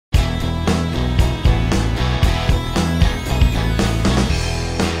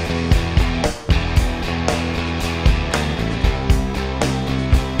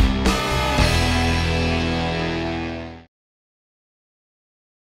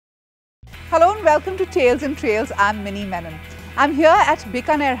Hello and welcome to Tales and Trails. I'm Minnie Menon. I'm here at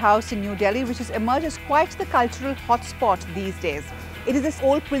Bikaner House in New Delhi, which has emerged as quite the cultural hotspot these days. It is this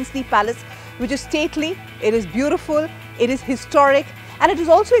old princely palace which is stately, it is beautiful, it is historic, and it is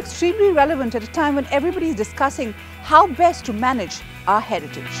also extremely relevant at a time when everybody is discussing how best to manage our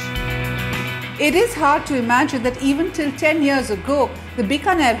heritage. It is hard to imagine that even till 10 years ago, the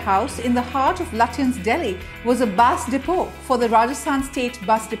Bikaner House in the heart of Lutyens, Delhi was a bus depot for the Rajasthan State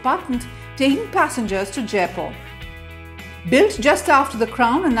Bus Department taking passengers to Jaipur. Built just after the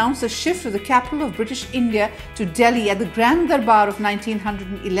Crown announced a shift of the capital of British India to Delhi at the Grand Darbar of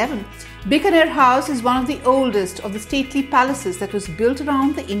 1911, Bikaner House is one of the oldest of the stately palaces that was built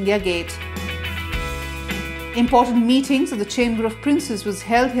around the India Gate. Important meetings of the Chamber of Princes was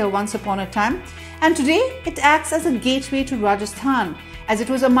held here once upon a time, and today it acts as a gateway to Rajasthan, as it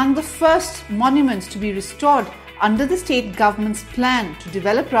was among the first monuments to be restored under the state government's plan to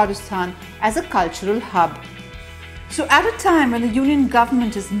develop Rajasthan as a cultural hub. So at a time when the Union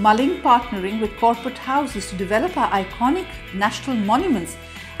Government is mulling partnering with corporate houses to develop our iconic national monuments,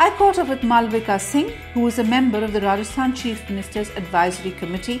 I caught up with Malvika Singh, who is a member of the Rajasthan Chief Minister's Advisory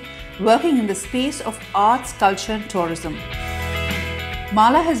Committee working in the space of arts, culture and tourism.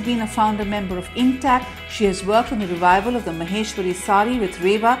 Mala has been a founder member of INTAC, she has worked on the revival of the Maheshwari Sari with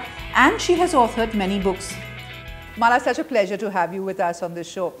Reva, and she has authored many books. Mala, such a pleasure to have you with us on this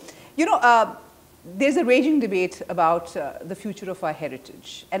show. You know, there's a raging debate about the future of our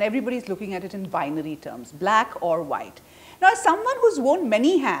heritage, and everybody's looking at it in binary terms, black or white. Now, as someone who's worn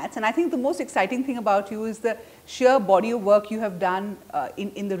many hats, and I think the most exciting thing about you is the sheer body of work you have done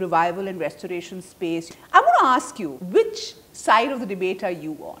in the revival and restoration space. I want to ask you, which side of the debate are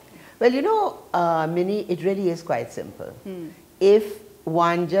you on? Well, you know, Minnie, it really is quite simple. If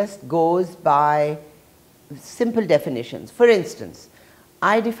one just goes by simple definitions. For instance,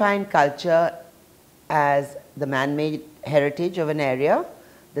 I define culture as the man-made heritage of an area,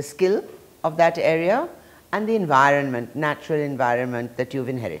 the skill of that area, and the environment, natural environment that you've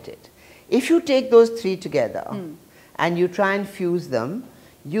inherited. If you take those three together and you try and fuse them,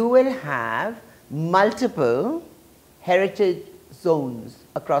 you will have multiple heritage zones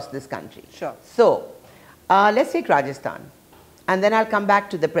across this country. Sure. So, let's take Rajasthan, and then I'll come back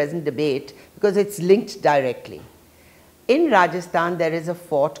to the present debate because it's linked directly. In Rajasthan, there is a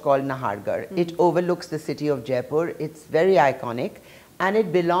fort called Nahargarh. It overlooks the city of Jaipur. It's very iconic, and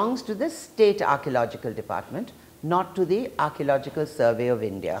it belongs to the State Archaeological Department, not to the Archaeological Survey of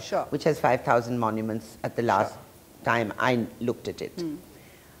India, Sure. which has 5,000 monuments at the last time I looked at it.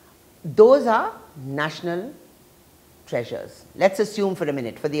 Those are national treasures. Let's assume for a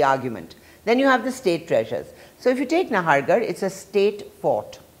minute, for the argument. Then you have the state treasures. So if you take Nahargarh, it's a state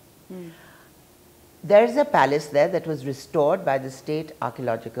fort. There is a palace there that was restored by the State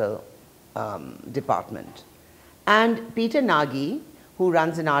Archaeological Department. And Peter Nagy, who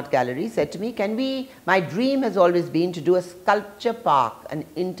runs an art gallery, said to me, my dream has always been to do a sculpture park, an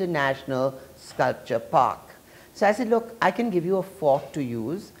international sculpture park. So I said, look, I can give you a fort to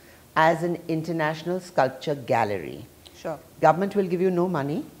use as an international sculpture gallery. Sure. Government will give you no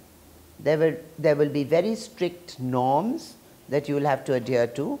money. There will be very strict norms that you will have to adhere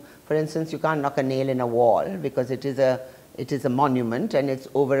to. For instance, you can't knock a nail in a wall because it is a monument and it's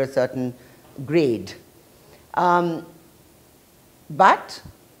over a certain grade. But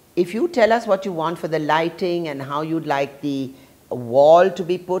if you tell us what you want for the lighting and how you'd like the wall to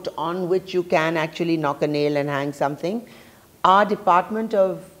be put on which you can actually knock a nail and hang something, our Department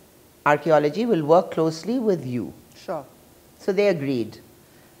of Archaeology will work closely with you. Sure. So they agreed.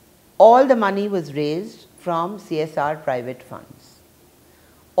 All the money was raised from CSR private funds.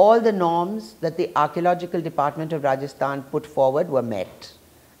 All the norms that the Archaeological Department of Rajasthan put forward were met,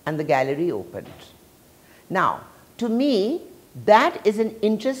 and the gallery opened. Now, to me, that is an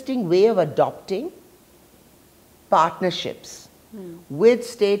interesting way of adopting partnerships with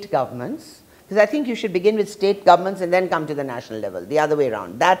state governments, because I think you should begin with state governments and then come to the national level, the other way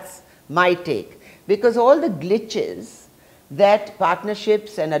around. That's my take, because all the glitches that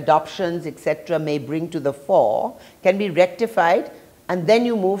partnerships and adoptions, etc., may bring to the fore can be rectified, and then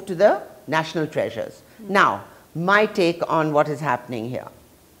you move to the national treasures. Now, my take on what is happening here.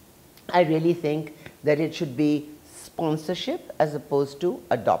 I really think that it should be sponsorship as opposed to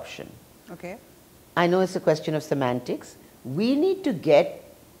adoption. Okay. I know it's a question of semantics. We need to get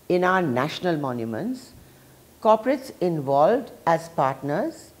in our national monuments corporates involved as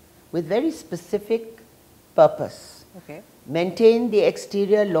partners with very specific purpose. Okay. Maintain the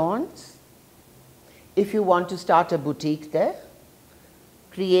exterior lawns. If you want to start a boutique there,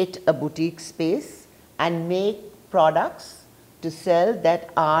 create a boutique space and make products to sell that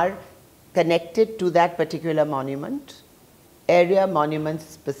are connected to that particular monument, area monument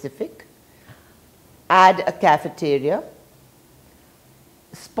specific, add a cafeteria,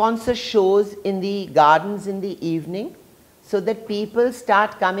 sponsor shows in the gardens in the evening so that people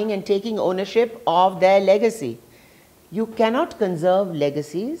start coming and taking ownership of their legacy. You cannot conserve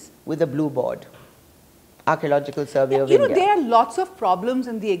legacies with a blue board. Archaeological Survey of India. There are lots of problems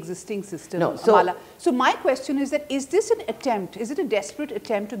in the existing system, Amala. So my question is that, is this an attempt, is it a desperate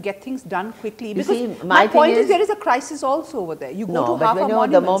attempt to get things done quickly? Because my point is there is a crisis also over there. You go to half a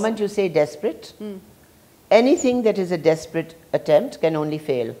monument. The moment you say desperate, anything that is a desperate attempt can only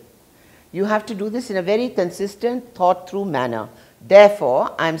fail. You have to do this in a very consistent, thought-through manner.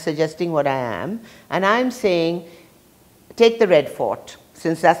 Therefore, I'm suggesting what I am, and I'm saying, take the Red Fort,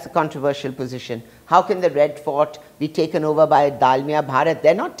 since that's the controversial position. How can the Red Fort be taken over by Dalmia Bharat?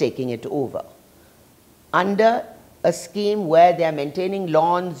 They're not taking it over. Under a scheme where they are maintaining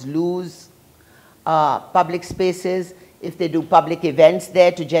lawns, loos, public spaces, if they do public events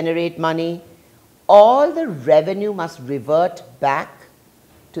there to generate money, all the revenue must revert back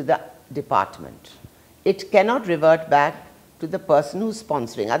to the department. It cannot revert back to the person who's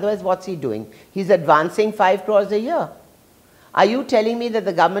sponsoring. Otherwise, what's he doing? He's advancing 5 crores a year. Are you telling me that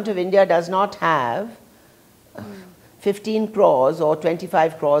the government of India does not have 15 crores or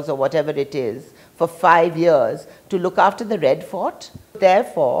 25 crores or whatever it is for 5 years to look after the Red Fort?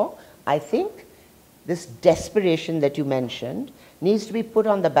 Therefore, I think this desperation that you mentioned needs to be put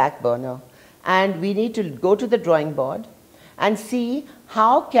on the back burner, and we need to go to the drawing board and see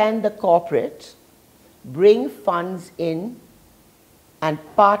how can the corporate bring funds in and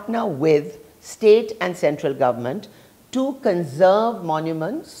partner with state and central government to conserve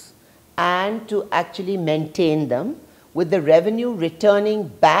monuments and to actually maintain them, with the revenue returning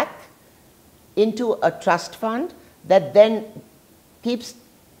back into a trust fund that then keeps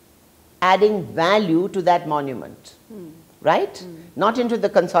adding value to that monument, right? Not into the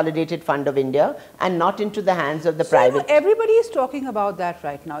consolidated fund of India and not into the hands of the private. Everybody is talking about that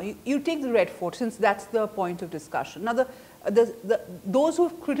right now. You take the Red Fort, since that's the point of discussion. Now, those who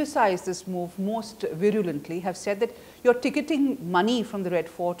have criticized this move most virulently have said that your ticketing money from the Red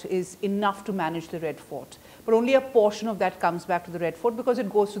Fort is enough to manage the Red Fort, but only a portion of that comes back to the Red Fort because it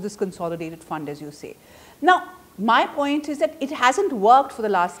goes to this consolidated fund, as you say. Now, my point is that it hasn't worked for the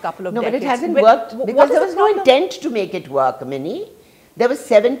last couple of decades. No, but it hasn't worked because there was no intent to make it work, Minnie. There was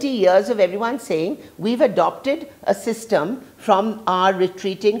 70 years of everyone saying, we've adopted a system from our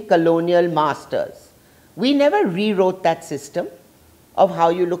retreating colonial masters. We never rewrote that system of how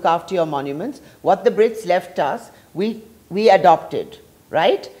you look after your monuments. What the Brits left us, we adopted,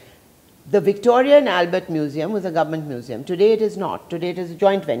 right? The Victoria and Albert Museum was a government museum. Today it is not. Today it is a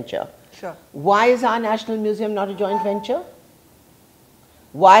joint venture. Sure. Why is our National Museum not a joint venture?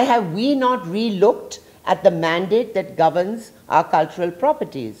 Why have we not re-looked at the mandate that governs our cultural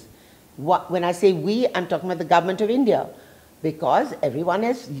properties? When I say we, I'm talking about the government of India, because everyone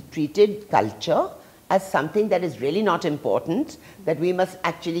has treated culture as something that is really not important, that we must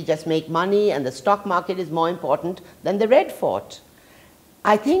actually just make money and the stock market is more important than the Red Fort.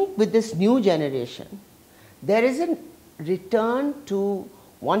 I think with this new generation, there is a return to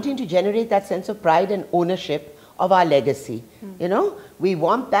wanting to generate that sense of pride and ownership of our legacy. You know, we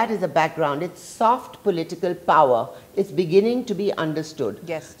want that as a background. It's soft political power. It's beginning to be understood.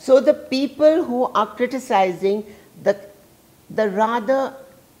 Yes. So the people who are criticizing the rather,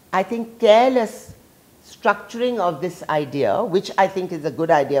 I think, careless structuring of this idea, which I think is a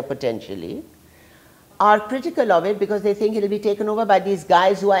good idea potentially, are critical of it because they think it will be taken over by these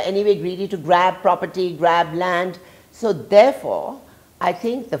guys who are anyway greedy to grab property, grab land. So therefore, I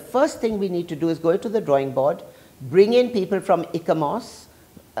think the first thing we need to do is go to the drawing board, bring in people from ICOMOS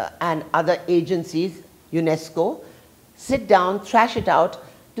and other agencies, UNESCO, sit down, thrash it out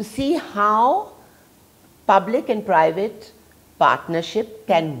to see how public and private partnership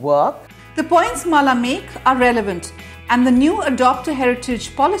can work. The points Mala make are relevant, and the new Adopt a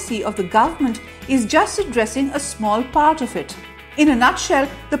Heritage policy of the government is just addressing a small part of it. In a nutshell,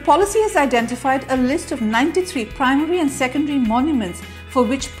 the policy has identified a list of 93 primary and secondary monuments for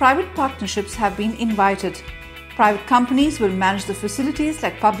which private partnerships have been invited. Private companies will manage the facilities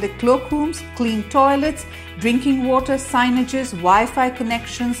like public cloakrooms, clean toilets, drinking water, signages, Wi-Fi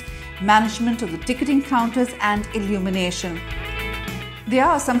connections, management of the ticketing counters and illumination. There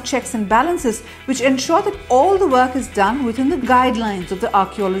are some checks and balances which ensure that all the work is done within the guidelines of the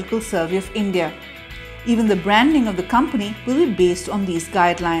Archaeological Survey of India. Even the branding of the company will be based on these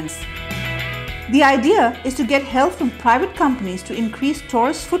guidelines. The idea is to get help from private companies to increase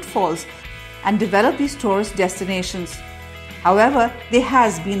tourist footfalls and develop these tourist destinations. However, there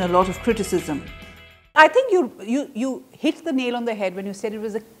has been a lot of criticism. I think you hit the nail on the head when you said it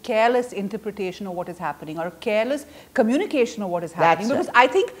was a careless interpretation of what is happening, or a careless communication of what is happening. That's because I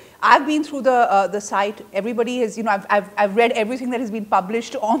think I've been through the site. Everybody has, I've read everything that has been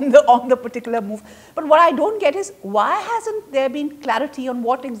published on the particular move. But what I don't get is, why hasn't there been clarity on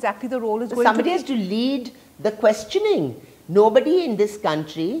what exactly the role is going to be? Somebody has to lead the questioning. Nobody in this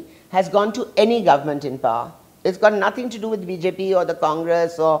country has gone to any government in power. It's got nothing to do with BJP or the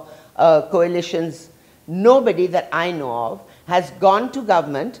Congress or coalitions. Nobody that I know of has gone to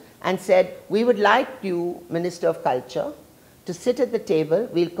government and said, we would like you, Minister of Culture, to sit at the table.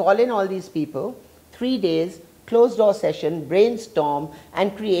 We'll call in all these people, 3 days, closed door session, brainstorm,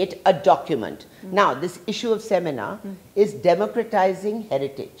 and create a document. Now, this issue of seminar is democratizing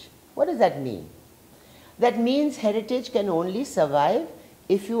heritage. What does that mean? That means heritage can only survive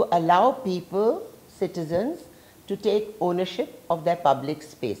if you allow people, citizens, to take ownership of their public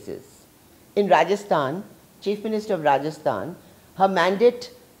spaces. In Rajasthan, Chief Minister of Rajasthan, her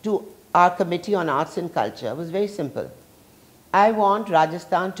mandate to our Committee on Arts and Culture was very simple. I want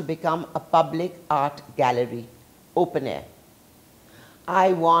Rajasthan to become a public art gallery, open air.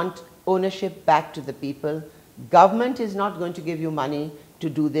 I want ownership back to the people. Government is not going to give you money to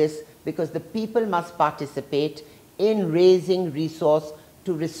do this, because the people must participate in raising resource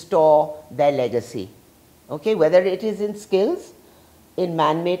to restore their legacy. Okay, whether it is in skills, in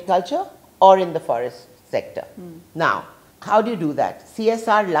man-made culture, or in the forest sector. Now, how do you do that?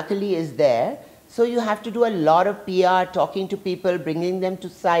 CSR luckily is there, so you have to do a lot of PR, talking to people, bringing them to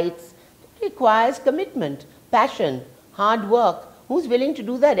sites. It requires commitment, passion, hard work. Who's willing to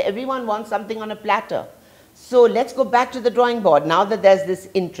do that? Everyone wants something on a platter. So let's go back to the drawing board. Now that there's this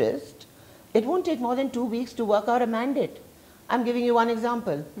interest, it won't take more than 2 weeks to work out a mandate. I'm giving you one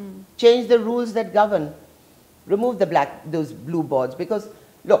example. Change the rules that govern. Remove those blue boards, because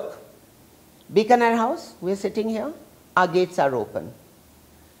look, Bikaner House, we're sitting here, our gates are open.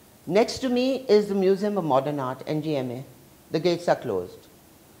 Next to me is the Museum of Modern Art, NGMA. The gates are closed.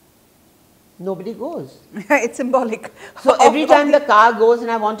 Nobody goes. It's symbolic. So every time the car goes and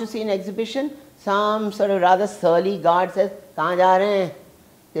I want to see an exhibition, some sort of rather surly guard says, "Kahan ja rahe hain?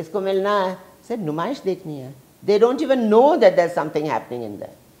 Kisko milna hai?" I said, "Numaish dekhni hai." They don't even know that there's something happening in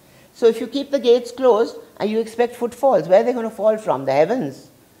there. So if you keep the gates closed and you expect footfalls, where are they going to fall from? The heavens.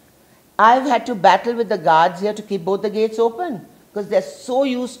 I've had to battle with the guards here to keep both the gates open, because they're so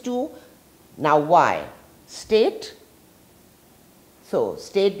used to. Now why? State. So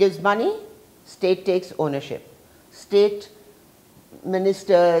state gives money, state takes ownership. State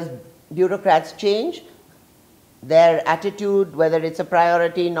ministers, bureaucrats change, their attitude, whether it's a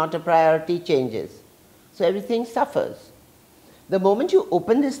priority, not a priority, changes. So everything suffers. The moment you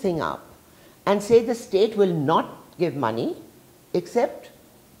open this thing up and say the state will not give money except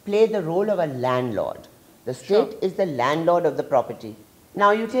play the role of a landlord. The state is the landlord of the property.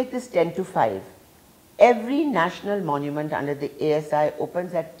 Now you take this 10 to 5. Every national monument under the ASI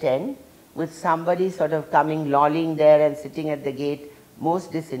opens at 10 with somebody sort of coming, lolling there and sitting at the gate,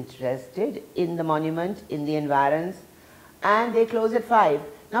 most disinterested in the monument, in the environs, and they close at 5.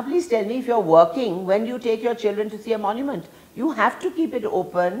 Now please tell me, if you're working, when do you take your children to see a monument? You have to keep it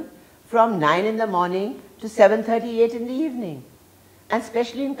open from 9 in the morning to 7:38 in the evening. And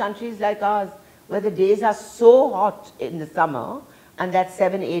especially in countries like ours, where the days are so hot in the summer, and that's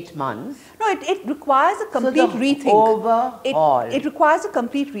 7-8 months. No, it requires a complete rethink. Overhaul. It requires a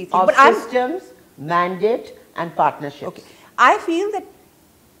complete rethink. Of systems, mandate, and partnerships. Okay. I feel that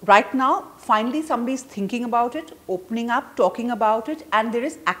right now, finally somebody is thinking about it, opening up, talking about it, and there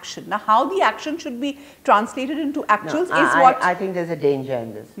is action. Now, how the action should be translated into actuals is what... I think there's a danger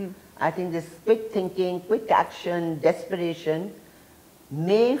in this. I think this quick thinking, quick action, desperation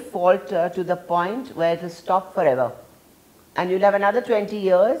may falter to the point where it will stop forever. And you'll have another 20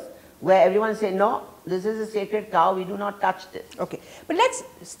 years where everyone will say, no, this is a sacred cow, we do not touch this. Okay, but let's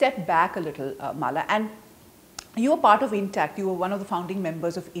step back a little, Mala, and you were part of INTAC, you were one of the founding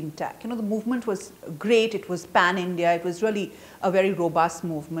members of INTAC. You know, the movement was great, it was pan-India, it was really a very robust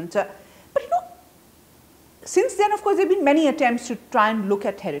movement. But you know, since then, of course, there have been many attempts to try and look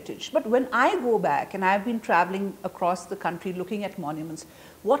at heritage. But when I go back, and I've been traveling across the country looking at monuments,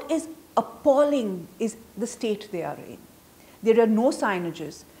 what is appalling is the state they are in. There are no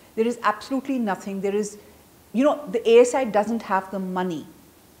signages, there is absolutely nothing, there is, you know, the ASI doesn't have the money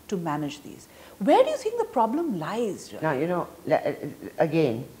to manage these. Where do you think the problem lies? Now, you know,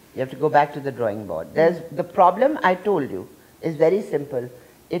 again, you have to go back to the drawing board. There's the problem, I told you, is very simple.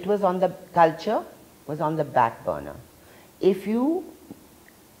 It was on the culture, was on the back burner. If you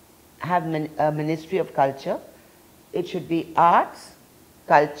have a Ministry of Culture, It should be arts,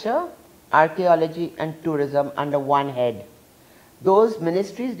 culture, archaeology and tourism under one head. Those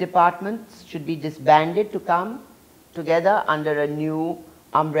ministries, departments should be disbanded to come together under a new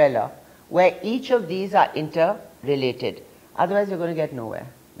umbrella where each of these are interrelated. Otherwise, you're going to get nowhere,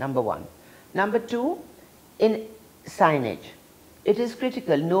 number one. Number two, in signage. It is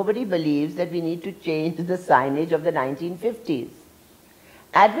critical. Nobody believes that we need to change the signage of the 1950s.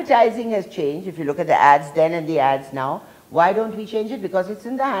 Advertising has changed. If you look at the ads then and the ads now, why don't we change it? Because it's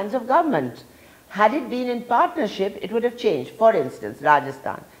in the hands of government. Had it been in partnership, it would have changed. For instance,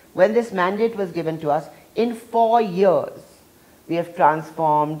 Rajasthan, when this mandate was given to us, in 4 years, we have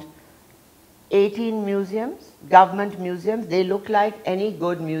transformed 18 museums, government museums. They look like any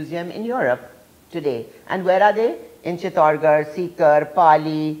good museum in Europe today. And where are they? In Chittorgarh, Sikar,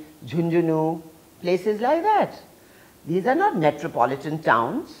 Pali, Jhunjhunu, places like that. These are not metropolitan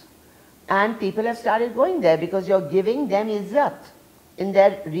towns. And people have started going there because you're giving them izzat in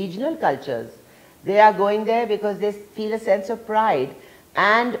their regional cultures. They are going there because they feel a sense of pride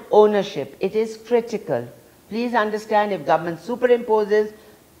and ownership. It is critical. Please understand, if government superimposes,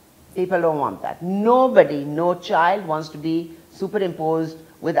 people don't want that. Nobody, no child wants to be superimposed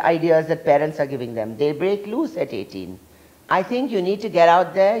with ideas that parents are giving them. They break loose at 18. I think you need to get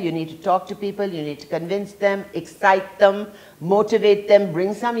out there, you need to talk to people, you need to convince them, excite them, motivate them,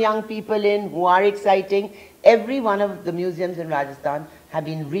 bring some young people in who are exciting. Every one of the museums in Rajasthan have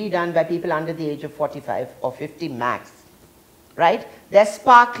been redone by people under the age of 45 or 50 max, right? They're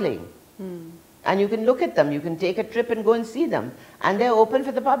sparkling. And you can look at them, you can take a trip and go and see them. And they're open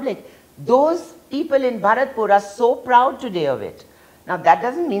for the public. Those people in Bharatpur are so proud today of it. Now that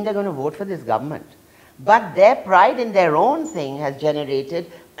doesn't mean they're going to vote for this government. But their pride in their own thing has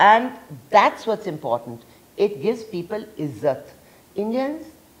generated, and that's what's important. It gives people izzat. Indians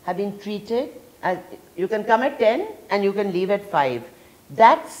have been treated as, you can come at 10 and you can leave at 5.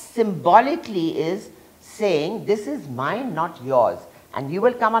 That symbolically is saying, this is mine, not yours. And you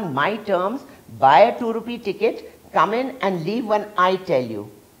will come on my terms, buy a 2 rupee ticket, come in and leave when I tell you.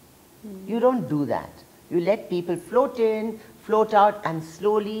 You don't do that. You let people float in, float out, and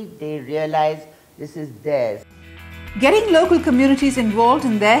slowly they realize this is theirs. Getting local communities involved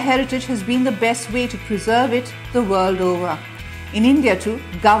in their heritage has been the best way to preserve it the world over. In India too,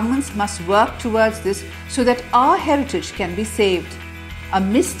 governments must work towards this so that our heritage can be saved. A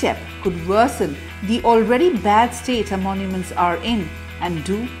misstep could worsen the already bad state our monuments are in and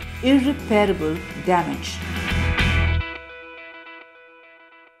do irreparable damage.